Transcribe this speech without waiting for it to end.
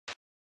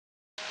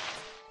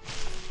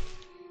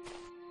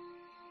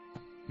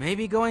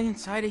Maybe going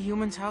inside a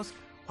human's house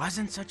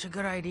wasn't such a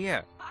good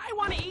idea. I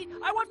want to eat!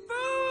 I want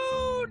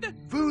food!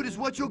 Food is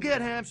what you'll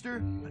get, hamster.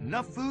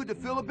 Enough food to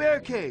fill a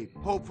bear cave,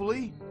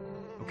 hopefully.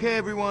 Okay,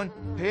 everyone,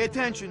 pay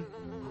attention.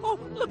 Oh,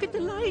 look at the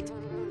light!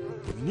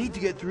 We need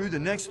to get through the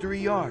next 3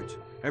 yards.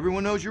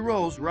 Everyone knows your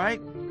roles, right?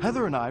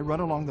 Heather and I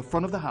run along the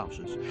front of the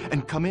houses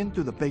and come in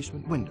through the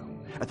basement window.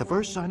 At the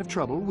first sign of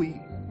trouble,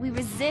 we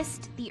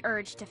resist the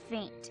urge to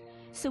faint,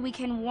 so we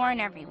can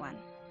warn everyone,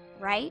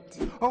 right?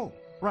 Oh,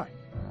 right.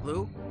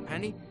 Lou,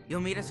 Penny,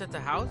 you'll meet us at the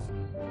house?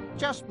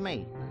 Just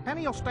me.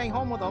 Penny will stay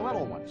home with the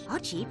little ones. Oh,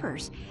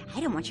 jeepers. I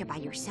don't want you by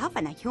yourself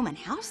in a human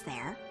house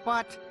there.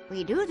 But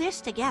We do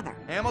this together.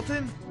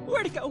 Hamilton,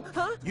 Where to go,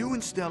 huh? you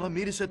and Stella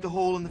meet us at the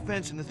hole in the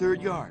fence in the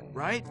 3rd yard,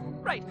 right?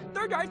 Right,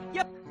 3rd yard,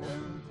 yep.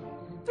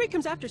 3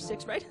 comes after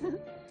 6, right?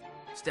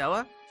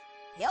 Stella?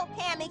 Help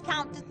Hammy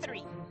count to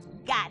 3.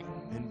 Got it.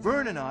 And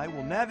Vern and I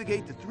will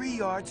navigate the 3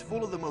 yards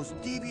full of the most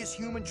devious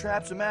human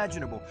traps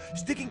imaginable,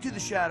 sticking to the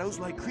shadows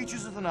like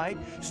creatures of the night,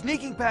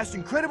 sneaking past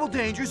incredible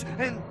dangers,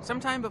 and...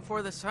 Sometime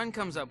before the sun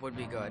comes up would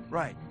be good.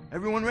 Right.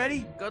 Everyone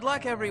ready? Good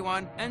luck,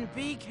 everyone, and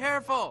be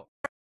careful!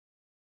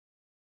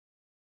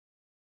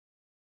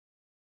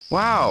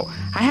 Wow,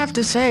 I have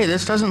to say,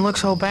 this doesn't look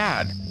so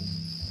bad.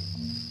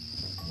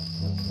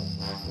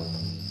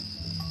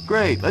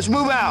 Great, let's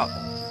move out!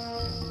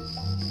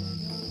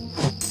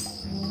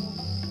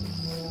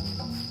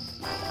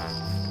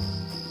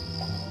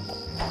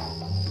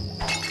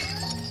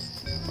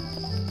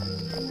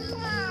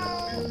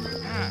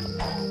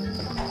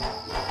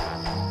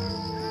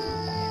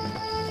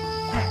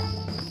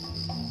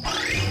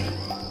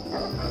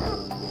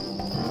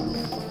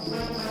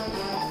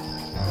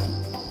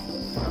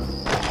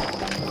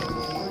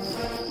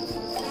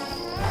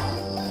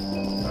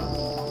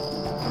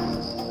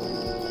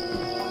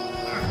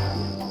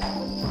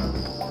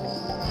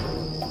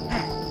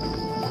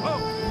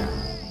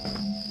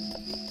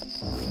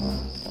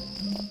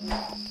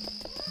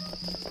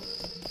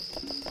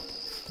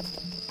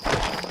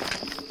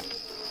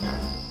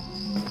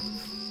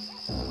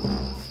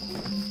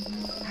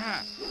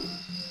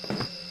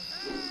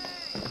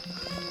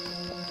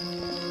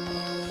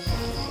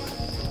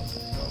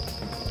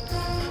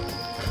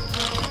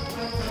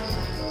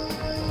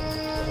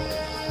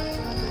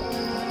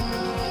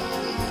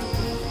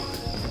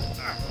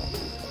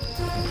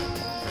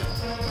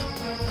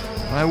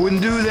 I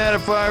wouldn't do that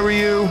if I were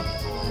you.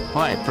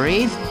 What,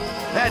 breathe?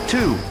 That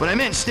too, but I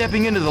meant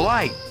stepping into the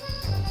light.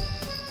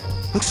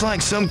 Looks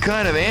like some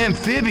kind of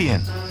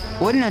amphibian.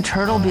 Wouldn't a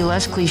turtle be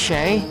less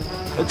cliche?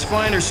 Let's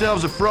find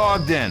ourselves a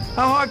frog then.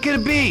 How hard could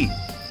it be?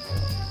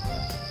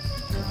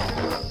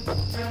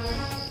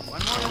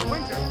 One more in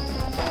winter.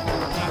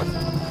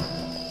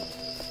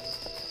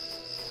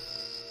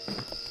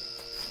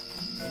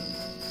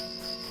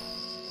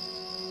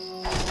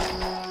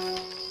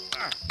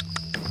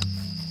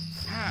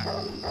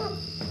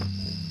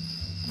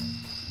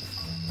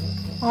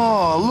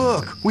 Oh,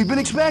 look, we've been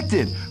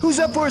expected. Who's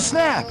up for a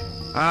snack?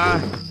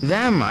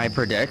 Them, I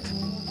predict.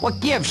 what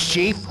gives,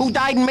 Chief? Who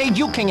died and made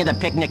you king of the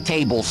picnic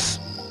tables?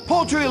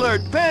 Poultry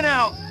alert, pan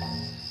out!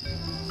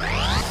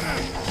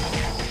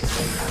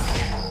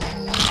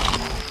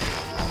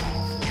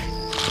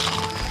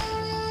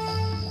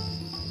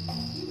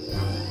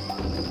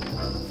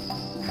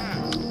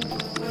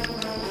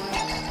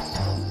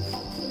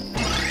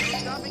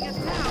 Stopping us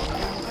now?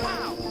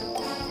 Wow!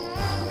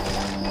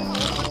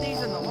 Let's put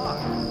these in the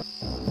lock.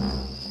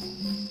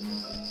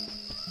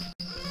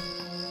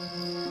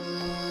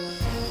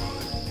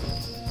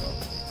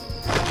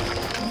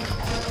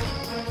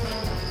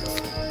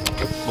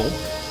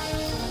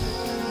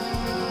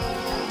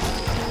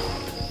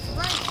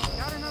 Right,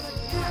 got another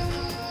cat.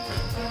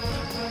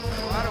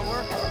 A lot of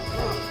work at the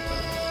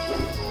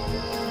club.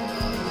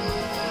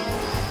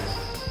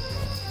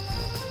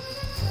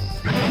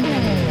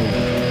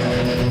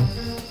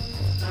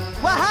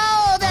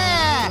 Whoa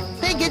there!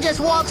 Think you're just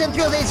waltzing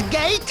through this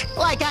gate?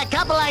 Like a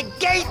couple of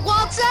gate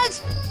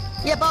waltzers?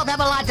 You both have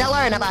a lot to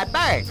learn about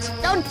birds,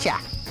 don't ya?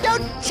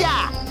 Don't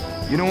ya?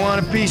 You don't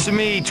want a piece of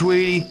me,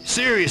 Tweety.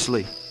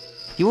 Seriously.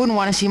 You wouldn't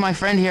want to see my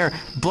friend here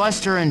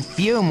bluster and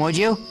fume, would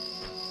you?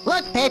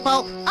 Look,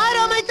 people, I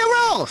don't make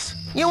the rules.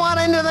 You want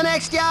into the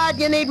next yard,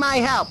 you need my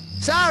help.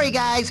 Sorry,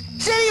 guys.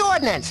 City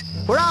ordinance.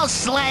 We're all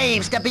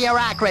slaves to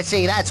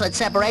bureaucracy. That's what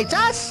separates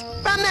us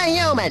from the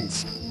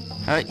humans.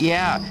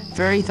 Yeah,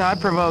 very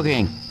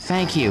thought-provoking.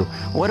 Thank you.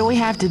 What do we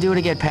have to do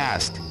to get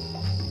past?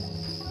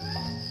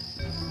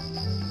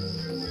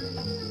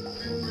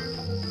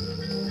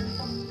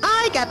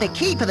 I got the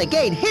key for the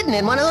gate hidden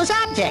in one of those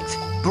objects.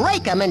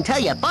 Break them until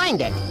you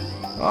find it.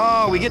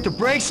 Oh, we get to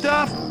break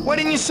stuff? Why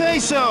didn't you say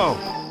so?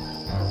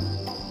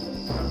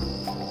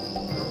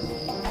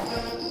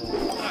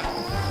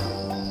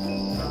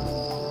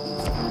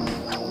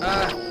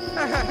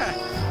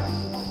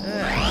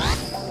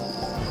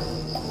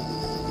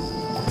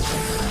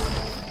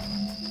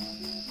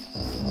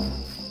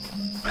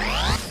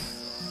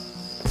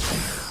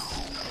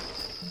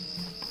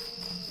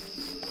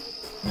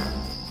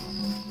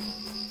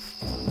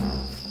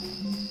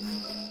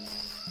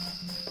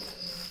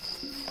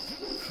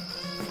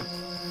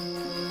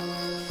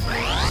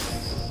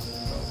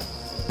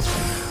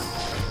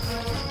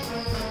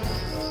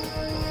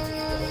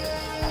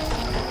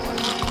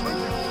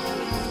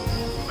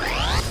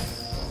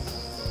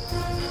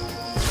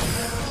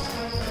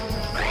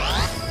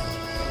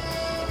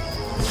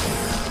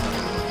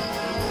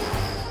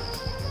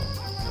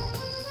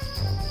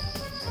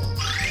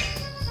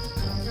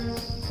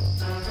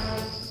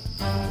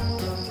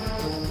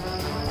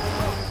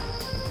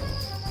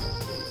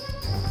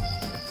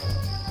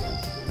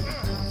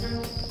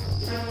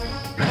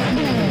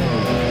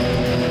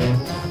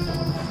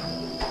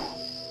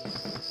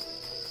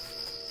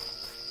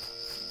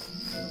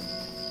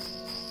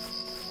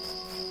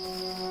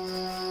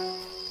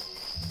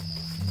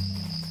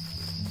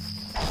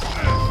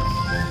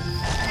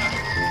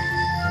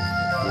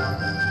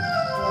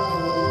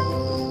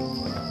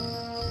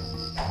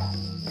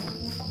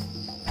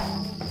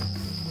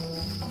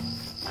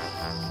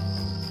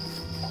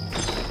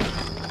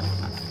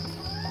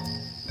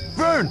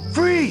 Turn!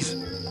 Freeze!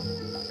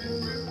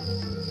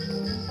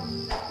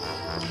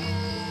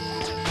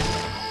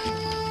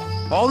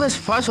 All this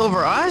fuss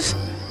over us?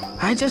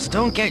 I just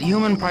don't get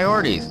human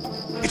priorities.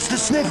 It's the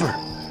sniffer.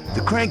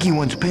 The cranky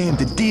ones pay him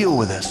to deal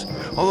with us.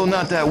 Although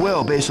not that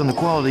well based on the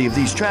quality of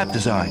these trap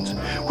designs.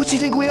 What's he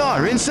think we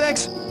are,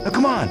 insects? Now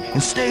come on,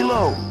 and stay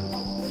low.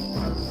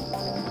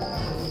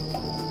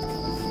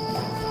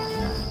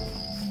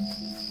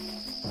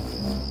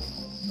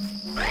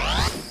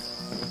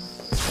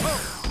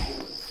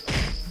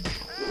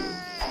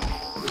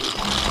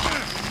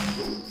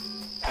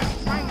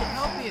 Trying to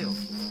help you.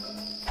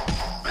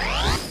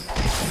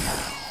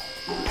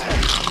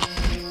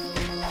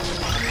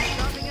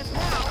 Stopping us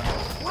now.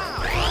 Wow.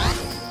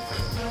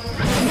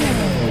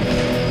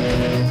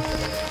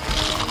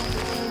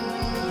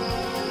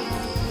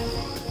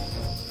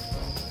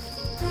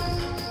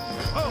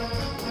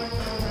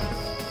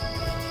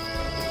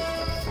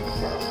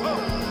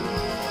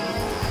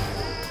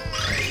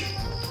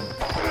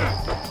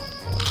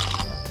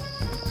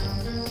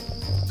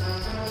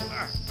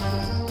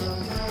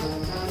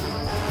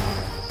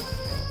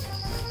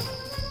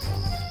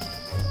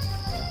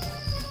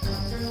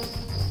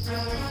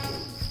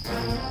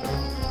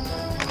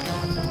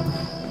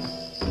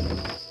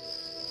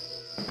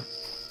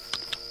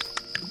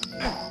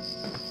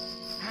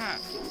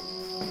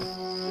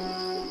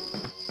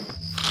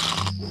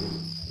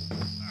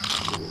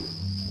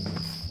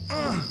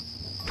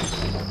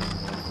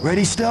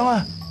 Ready,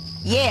 Stella?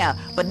 Yeah,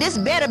 but this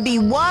better be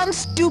one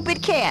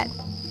stupid cat.